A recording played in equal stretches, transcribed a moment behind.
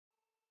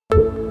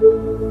Hello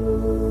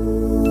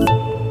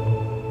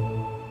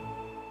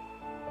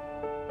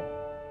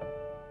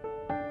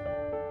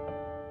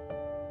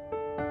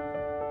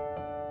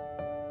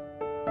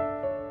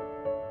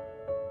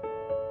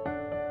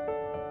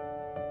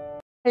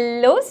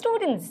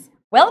students,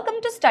 welcome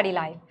to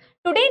Study.live.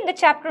 Today in the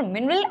chapter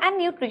Mineral and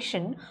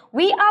Nutrition,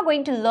 we are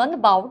going to learn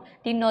about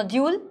the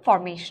nodule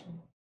formation.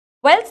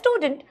 Well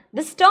student,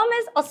 this term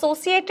is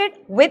associated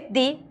with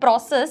the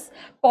process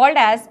called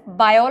as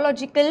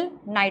biological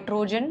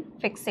nitrogen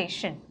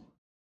fixation.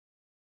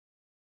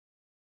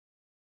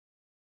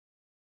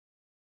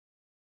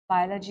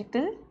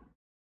 Biological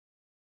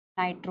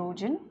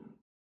nitrogen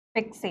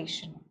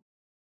fixation.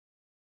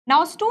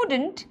 Now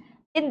student,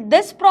 in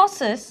this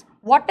process,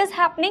 what is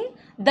happening?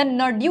 The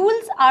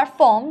nodules are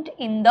formed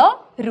in the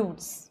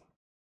roots.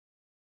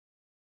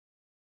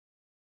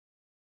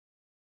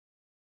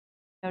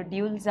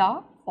 Nodules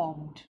are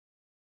formed.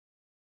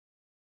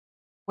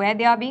 Where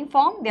they are being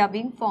formed? They are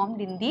being formed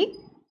in the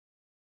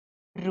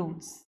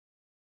roots.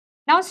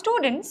 Now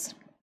students,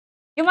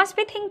 you must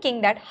be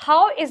thinking that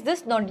how is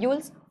this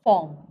nodules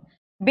formed?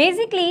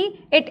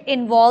 Basically, it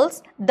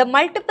involves the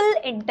multiple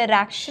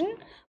interaction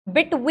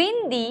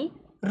between the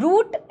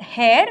root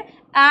hair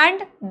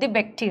and the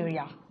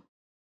bacteria.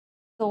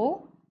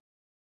 So,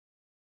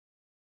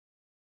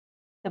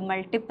 the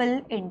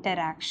multiple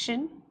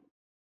interaction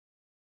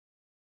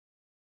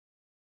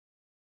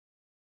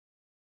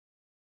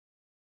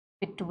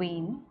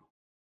between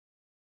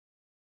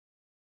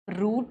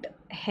root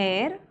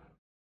hair,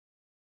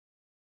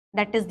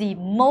 that is the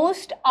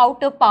most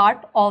outer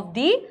part of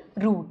the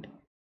root,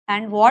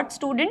 and what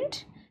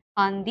student?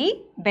 And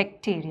the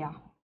bacteria.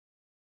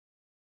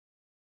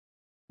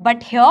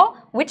 But here,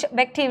 which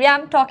bacteria I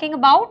am talking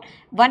about?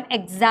 One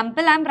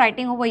example I am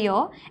writing over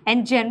here,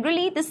 and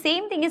generally the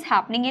same thing is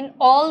happening in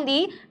all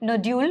the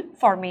nodule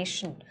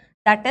formation.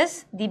 That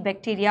is the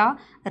bacteria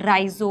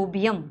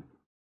Rhizobium.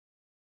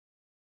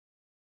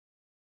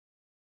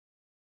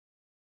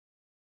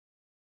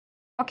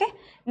 Okay,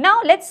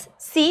 now let's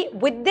see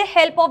with the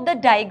help of the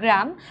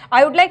diagram.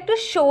 I would like to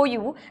show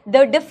you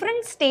the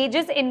different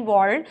stages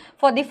involved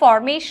for the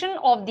formation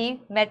of the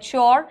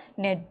mature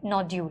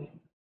nodule.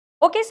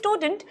 Okay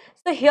student,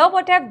 so here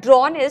what I have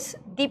drawn is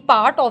the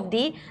part of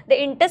the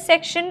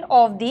intersection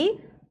of the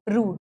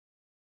root.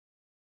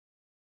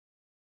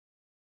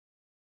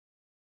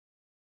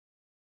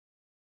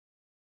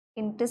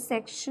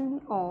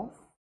 Intersection of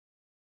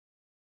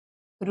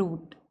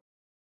root.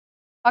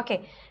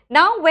 Okay,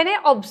 now when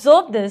I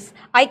observe this,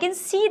 I can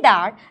see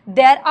that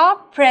there are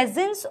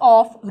presence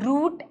of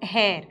root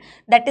hair.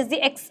 That is the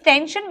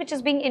extension which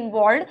is being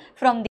involved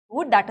from the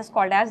root, that is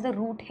called as the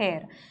root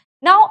hair.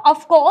 Now,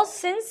 of course,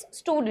 since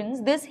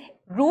students, this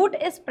root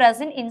is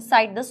present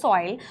inside the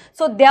soil,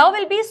 so there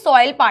will be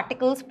soil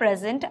particles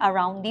present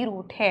around the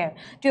root hair.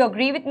 Do you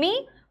agree with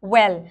me?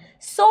 Well,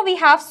 so we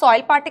have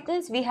soil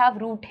particles, we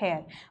have root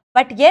hair.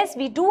 But yes,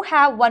 we do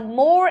have one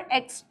more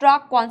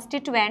extra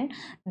constituent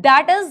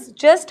that is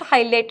just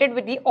highlighted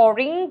with the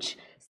orange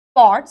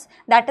spots,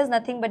 that is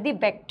nothing but the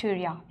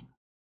bacteria.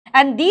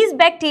 And these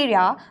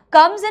bacteria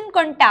comes in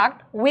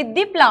contact with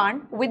the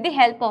plant with the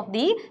help of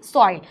the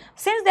soil,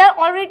 since they are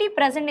already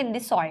present in the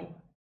soil.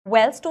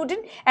 Well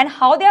student, and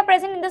how they are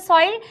present in the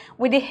soil?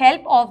 With the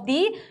help of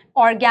the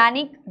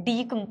organic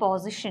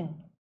decomposition,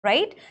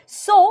 right?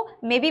 So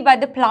maybe by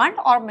the plant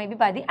or maybe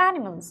by the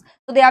animals.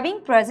 So they are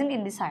being present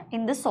in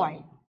the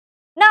soil.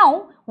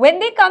 Now when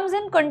they comes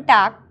in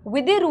contact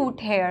with the root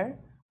hair,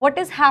 what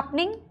is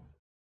happening?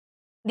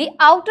 The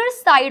outer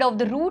side of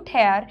the root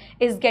hair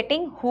is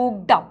getting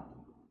hooked up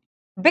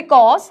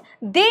because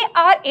they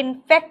are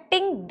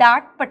infecting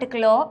that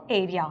particular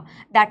area.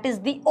 That is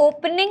the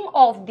opening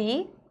of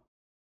the,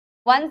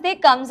 once they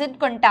comes in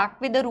contact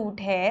with the root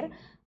hair,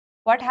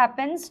 what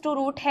happens to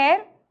root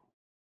hair?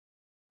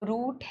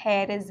 Root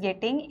hair is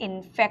getting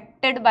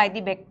infected by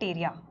the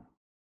bacteria.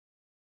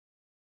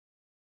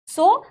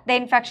 So the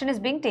infection is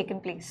being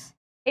taken place.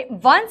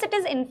 Once it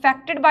is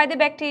infected by the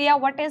bacteria,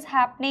 what is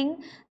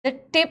happening? The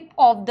tip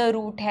of the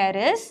root hair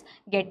is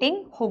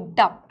getting hooked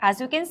up. As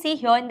you can see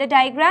here in the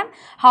diagram,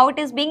 how it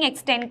is being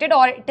extended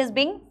or it is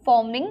being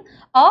forming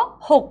a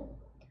hook.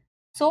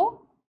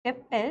 So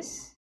tip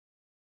is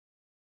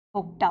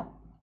hooked up,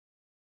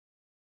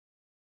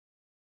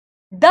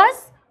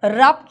 thus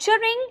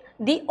rupturing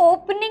the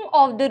opening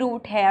of the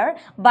root hair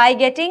by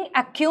getting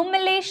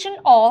accumulation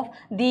of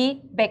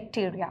the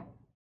bacteria.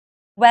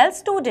 Well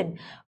student,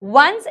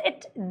 once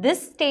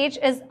this stage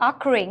is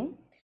occurring,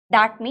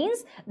 that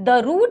means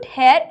the root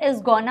hair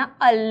is gonna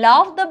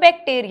allow the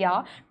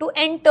bacteria to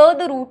enter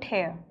the root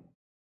hair,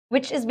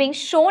 which is being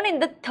shown in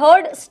the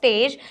third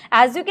stage.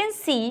 As you can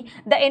see,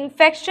 the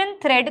infection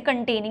thread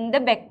containing the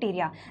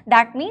bacteria.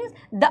 That means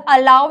the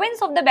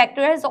allowance of the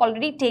bacteria has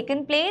already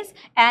taken place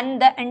and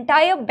the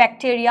entire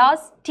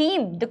bacteria's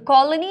team, the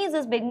colonies,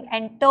 is being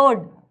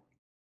entered.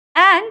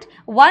 And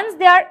once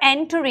they are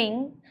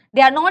entering,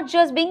 they are not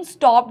just being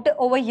stopped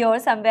over here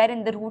somewhere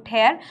in the root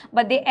hair,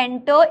 but they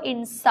enter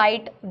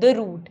inside the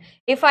root.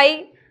 If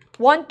I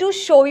want to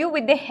show you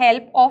with the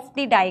help of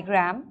the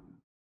diagram.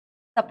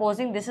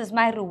 Supposing this is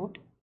my root,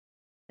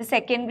 the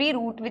secondary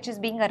root which is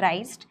being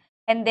arised,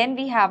 and then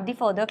we have the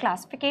further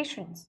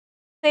classifications.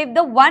 So if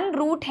the one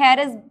root here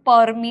is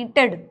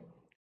permitted,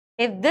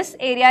 if this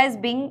area is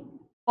being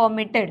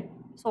permitted,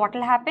 so what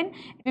will happen?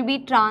 It will be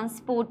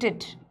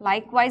transported.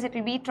 Likewise, it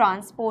will be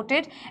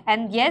transported,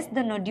 and yes,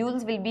 the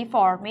nodules will be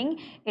forming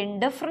in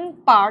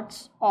different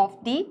parts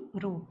of the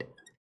root.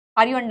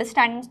 Are you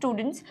understanding,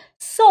 students?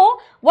 So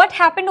what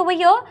happened over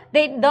here?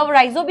 The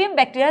rhizobium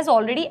bacteria has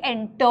already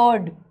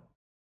entered.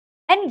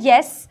 And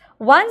yes,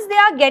 once they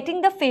are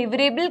getting the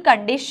favorable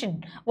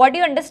condition, what do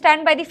you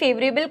understand by the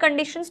favorable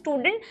condition,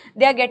 student?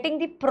 They are getting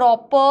the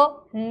proper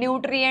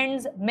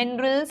nutrients,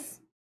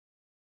 minerals,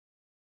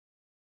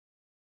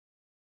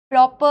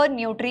 proper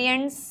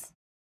nutrients,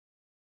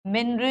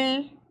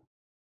 mineral,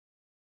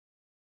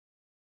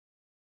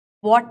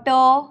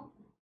 water,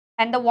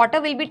 and the water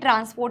will be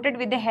transported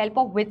with the help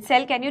of which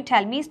cell? Can you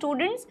tell me,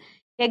 students?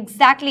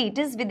 Exactly, it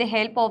is with the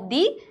help of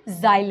the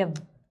xylem.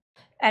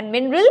 And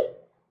mineral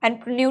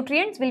and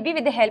nutrients will be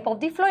with the help of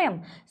the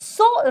phloem.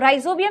 So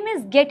rhizobium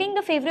is getting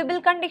the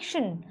favorable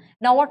condition.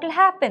 Now what will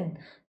happen?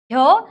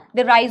 Here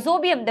the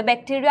rhizobium, the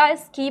bacteria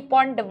is keep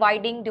on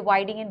dividing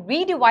and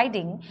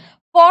redividing,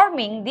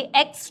 forming the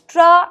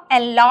extra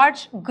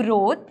enlarged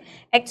growth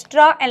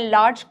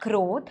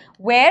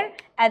where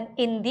and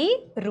in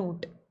the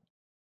root.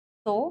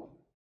 So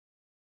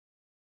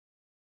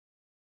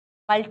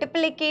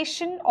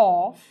multiplication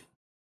of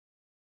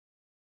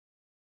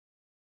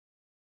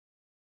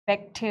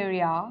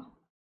bacteria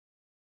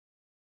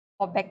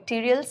or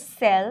bacterial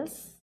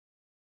cells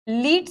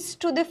leads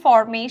to the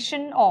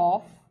formation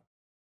of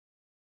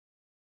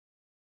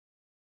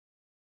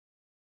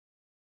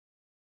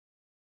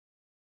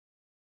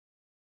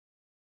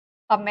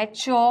a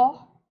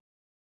mature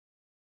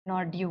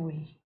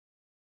nodule.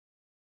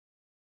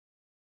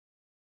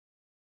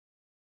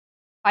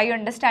 Are you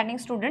understanding,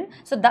 student?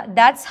 So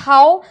that's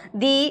how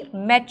the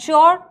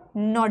mature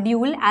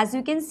nodule, as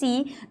you can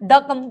see,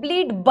 the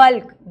complete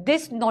bulk,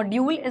 this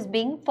nodule is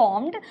being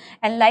formed,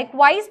 and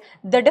likewise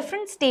the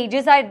different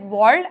stages are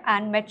involved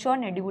and mature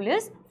nodule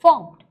is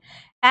formed.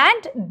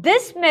 And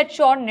this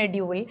mature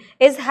nodule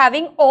is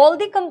having all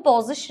the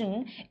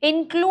composition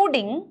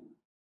including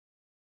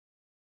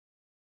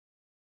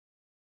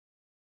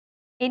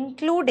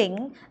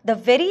the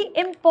very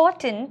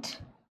important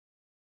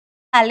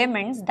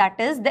elements, that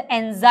is the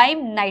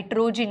enzyme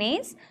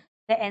nitrogenase,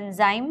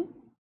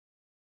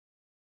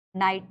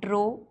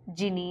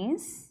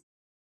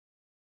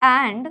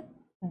 and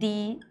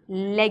the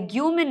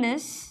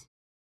leguminous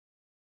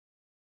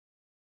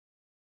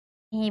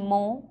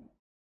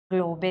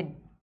hemoglobin.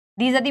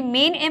 These are the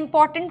main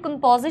important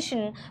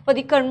composition for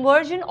the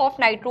conversion of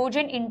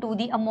nitrogen into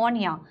the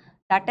ammonia.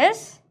 That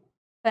is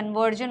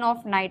conversion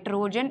of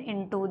nitrogen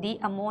into the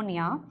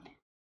ammonia.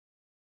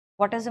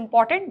 What is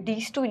important?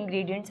 These two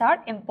ingredients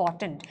are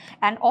important.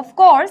 And of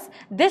course,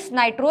 this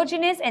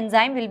nitrogenase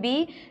enzyme will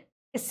be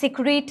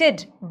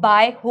secreted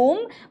by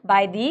whom?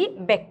 By the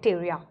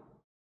bacteria.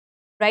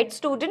 Right,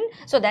 student?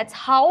 So that's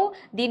how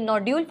the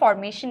nodule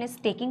formation is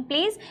taking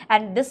place,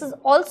 and this is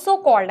also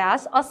called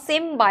as a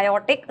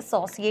symbiotic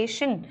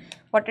association.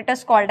 What it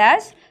is called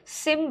as?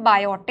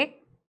 Symbiotic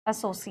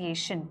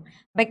association,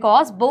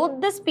 because both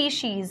the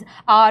species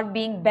are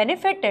being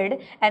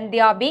benefited and they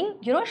are being,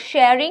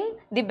 sharing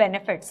the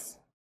benefits.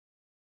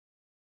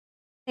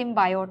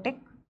 Symbiotic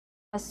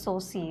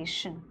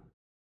association.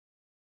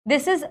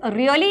 This is a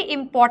really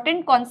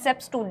important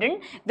concept,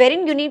 student,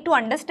 wherein you need to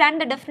understand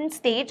the different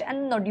stage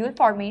and nodule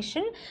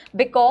formation,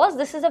 because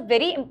this is a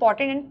very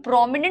important and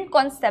prominent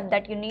concept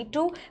that you need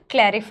to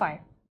clarify.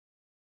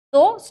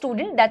 So,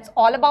 student, that's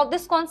all about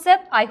this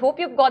concept. I hope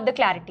you've got the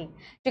clarity.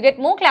 To get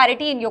more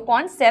clarity in your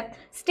concept,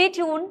 stay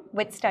tuned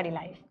with Study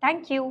Live.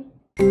 Thank you.